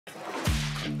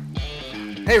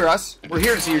Hey Russ, we're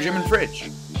here to see your gym and fridge.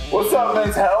 What's up,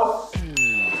 Men's Health?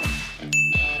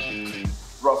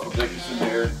 Russell Dickerson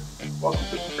here. Welcome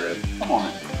to the crib. Come on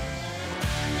in.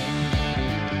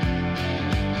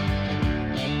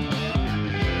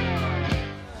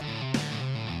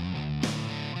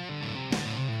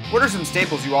 What are some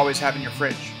staples you always have in your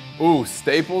fridge? Ooh,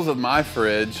 staples of my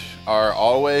fridge are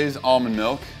always almond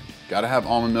milk. Gotta have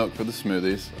almond milk for the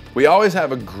smoothies. We always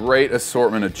have a great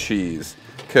assortment of cheese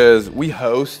because we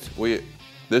host.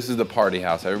 This is the party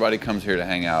house. Everybody comes here to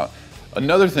hang out.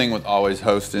 Another thing with always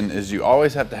hosting is you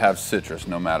always have to have citrus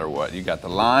no matter what. You got the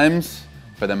limes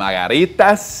for the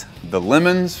margaritas, the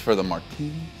lemons for the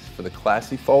martinis, for the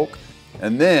classy folk.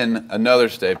 And then another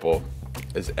staple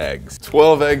is eggs.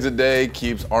 12 eggs a day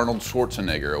keeps Arnold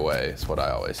Schwarzenegger away, is what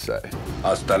I always say.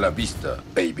 Hasta la vista,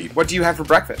 baby. What do you have for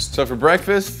breakfast? So for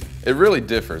breakfast, it really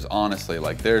differs, honestly.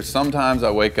 Like there's sometimes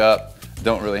I wake up,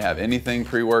 don't really have anything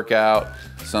pre-workout.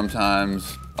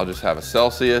 Sometimes I'll just have a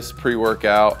Celsius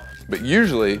pre-workout. But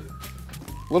usually, a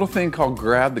little thing called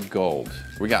Grab the Gold.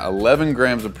 We got 11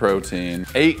 grams of protein,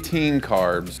 18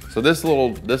 carbs. So this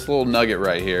little nugget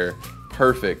right here,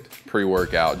 perfect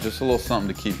pre-workout. Just a little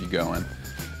something to keep you going.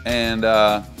 And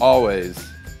always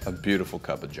a beautiful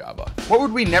cup of Java. What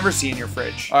would we never see in your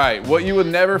fridge? All right, what you would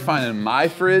never find in my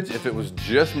fridge, if it was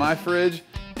just my fridge,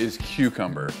 is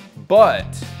cucumber. But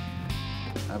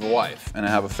I have a wife and I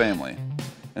have a family.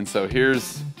 And so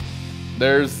there's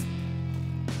your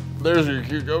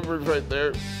cucumbers right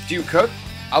there. Do you cook?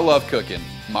 I love cooking.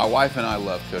 My wife and I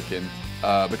love cooking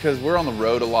because we're on the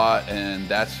road a lot, and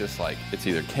that's just like, it's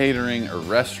either catering or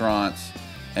restaurants.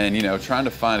 And you know, trying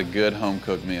to find a good home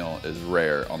cooked meal is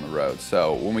rare on the road.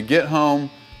 So when we get home,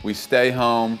 we stay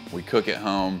home, we cook at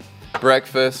home.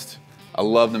 Breakfast, I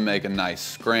love to make a nice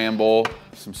scramble,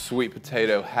 some sweet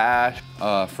potato hash.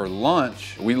 For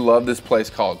lunch, we love this place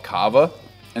called Kava.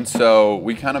 And so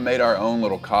we kind of made our own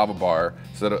little Kava bar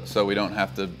so we don't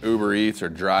have to Uber Eats or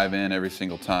drive in every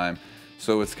single time.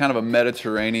 So it's kind of a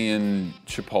Mediterranean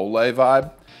Chipotle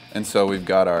vibe. And so we've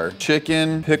got our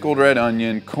chicken, pickled red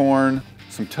onion, corn,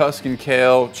 some Tuscan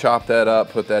kale, chop that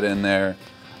up, put that in there,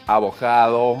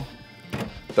 avocado,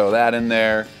 throw that in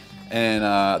there. And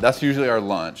that's usually our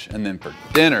lunch. And then for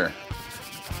dinner,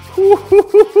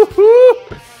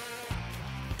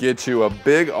 get you a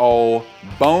big old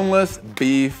boneless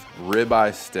beef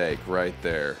ribeye steak right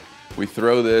there. We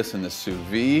throw this in the sous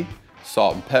vide,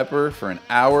 salt and pepper for an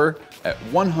hour at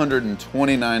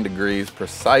 129 degrees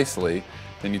precisely.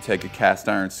 Then you take a cast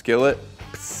iron skillet,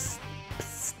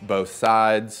 both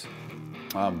sides.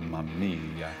 Mamma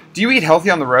mia. Do you eat healthy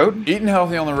on the road? Eating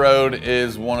healthy on the road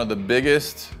is one of the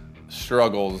biggest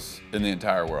struggles in the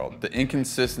entire world. The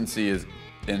inconsistency is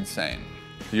insane.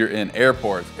 You're in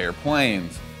airports,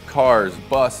 airplanes, cars,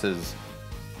 buses,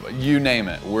 you name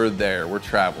it, we're there, we're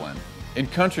traveling. In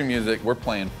country music, we're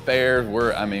playing fairs,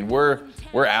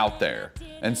 we're out there.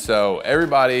 And so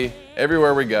everybody,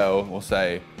 everywhere we go, will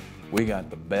say, we got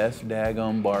the best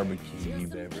daggone barbecue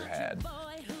you've ever had.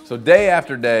 So day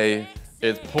after day,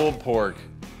 it's pulled pork,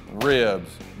 ribs,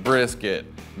 brisket,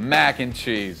 mac and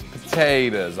cheese,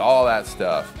 potatoes, all that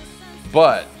stuff.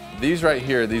 But these right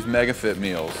here, these MegaFit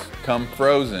meals, come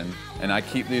frozen, and I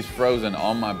keep these frozen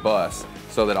on my bus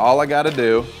so that all I gotta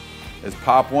do is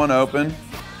pop one open,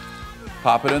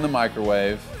 pop it in the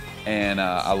microwave, and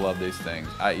I love these things.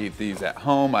 I eat these at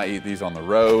home, I eat these on the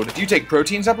road. Do you take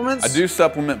protein supplements? I do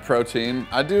supplement protein.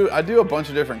 I do a bunch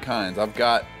of different kinds. I've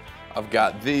got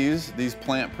these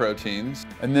plant proteins.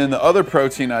 And then the other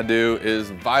protein I do is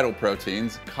vital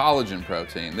proteins, collagen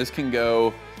protein. This can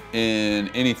go in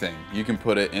anything. You can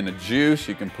put it in a juice,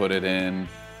 you can put it in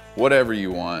whatever you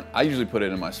want. I usually put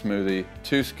it in my smoothie,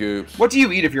 2 scoops. What do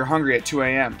you eat if you're hungry at 2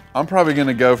 a.m.? I'm probably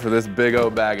gonna go for this big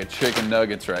old bag of chicken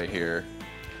nuggets right here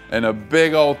and a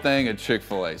big old thing of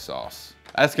Chick-fil-A sauce.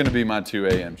 That's gonna be my 2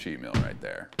 a.m. cheat meal right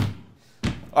there.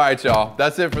 All right, y'all,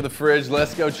 that's it for the fridge.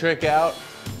 Let's go check out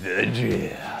the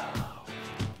gym.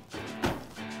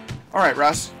 All right,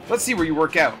 Russ, let's see where you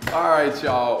work out. All right,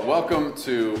 y'all, welcome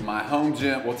to my home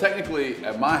gym. Well, technically,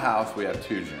 at my house, we have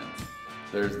 2 gyms.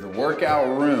 There's the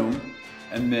workout room,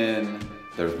 and then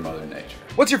there's Mother Nature.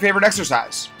 What's your favorite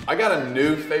exercise? I got a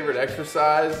new favorite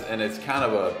exercise, and it's kind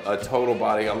of a total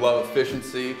body. I love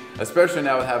efficiency, especially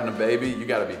now with having a baby. You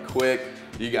gotta be quick.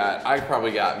 I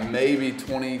probably got maybe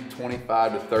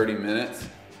 25 to 30 minutes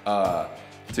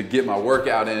to get my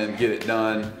workout in, get it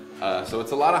done. So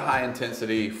it's a lot of high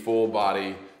intensity, full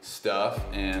body stuff,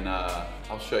 and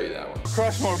I'll show you that one.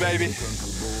 Crush more, baby.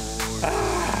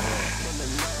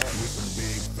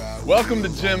 Welcome to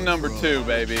gym number 2,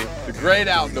 baby. The great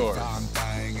outdoors.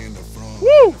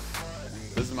 Woo!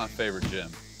 This is my favorite gym.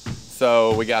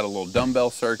 So we got a little dumbbell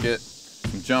circuit,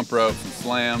 some jump ropes, some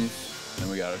slams,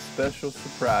 and we got a special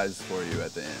surprise for you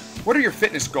at the end. What are your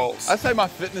fitness goals? I'd say my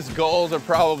fitness goals are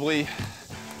probably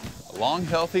a long,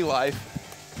 healthy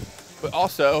life, but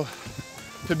also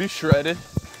to be shredded,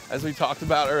 as we talked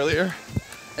about earlier,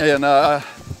 and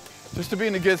just to be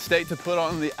in a good state to put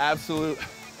on the absolute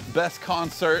best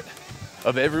concert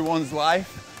of everyone's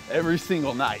life every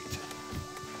single night.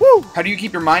 Woo! How do you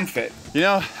keep your mind fit? You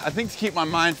know, I think to keep my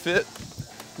mind fit,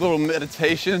 a little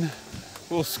meditation, a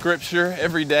little scripture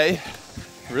every day,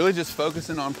 really just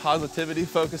focusing on positivity,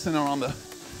 focusing on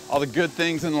all the good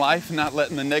things in life, not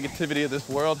letting the negativity of this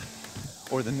world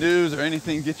or the news or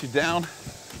anything get you down.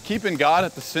 Keeping God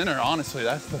at the center, honestly,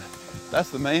 that's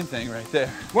the main thing right there.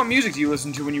 What music do you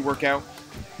listen to when you work out?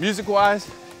 Music-wise,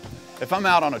 if I'm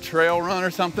out on a trail run or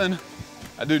something,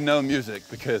 I do no music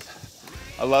because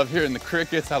I love hearing the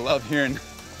crickets. I love hearing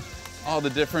all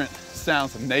the different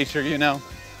sounds of nature, you know.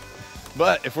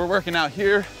 But if we're working out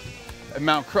here at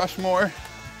Mount Crushmore,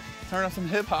 turn on some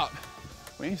hip hop.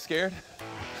 We ain't scared.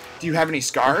 Do you have any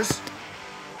scars?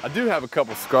 I do have a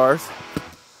couple scars.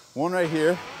 One right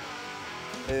here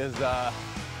is,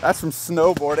 that's from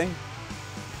snowboarding.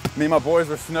 Me and my boys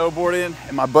were snowboarding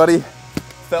and my buddy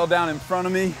fell down in front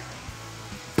of me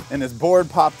and his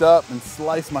board popped up and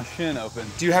sliced my shin open.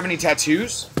 Do you have any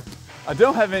tattoos? I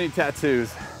don't have any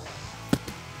tattoos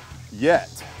yet,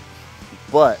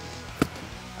 but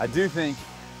I do think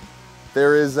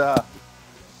there's a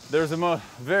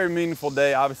very meaningful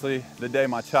day. Obviously, the day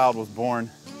my child was born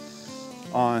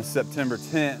on September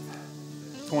 10th,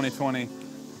 2020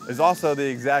 is also the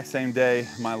exact same day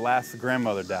my last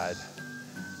grandmother died.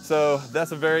 So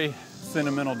that's a very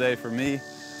sentimental day for me.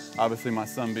 Obviously my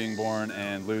son being born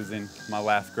and losing my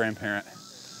last grandparent.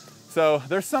 So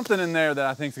there's something in there that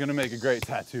I think is gonna make a great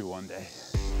tattoo one day.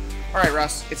 All right,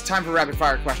 Russ, it's time for rapid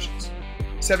fire questions.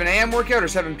 7 a.m. workout or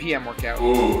 7 p.m. workout?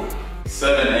 Ooh,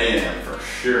 7 a.m. for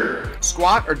sure.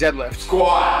 Squat or deadlift?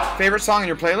 Squat. Favorite song on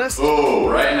your playlist? Ooh,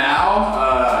 right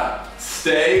now,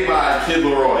 Stay by Kid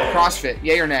Leroy. CrossFit,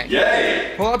 yay or nay?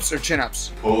 Yay. Pull-ups or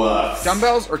chin-ups? Pull-ups.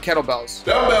 Dumbbells or kettlebells?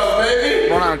 Dumbbells,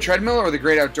 baby. Run on a treadmill or the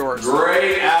great outdoors?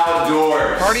 Great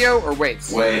outdoors. Cardio or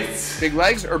weights? Weights. Big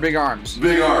legs or big arms?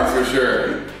 Big arms for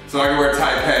sure. So I can wear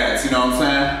tight pants, you know what I'm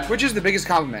saying? Which is the biggest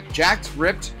compliment? Jacked,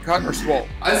 ripped, cut, or swole?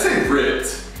 I'd say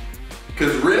ripped.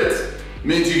 Because ripped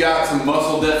means you got some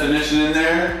muscle definition in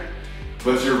there,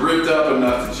 but you're ripped up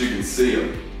enough that you can see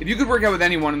them. If you could work out with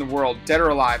anyone in the world, dead or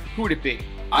alive, who would it be?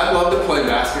 I'd love to play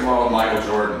basketball with Michael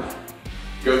Jordan.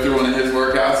 Go through one of his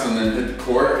workouts and then hit the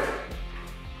court.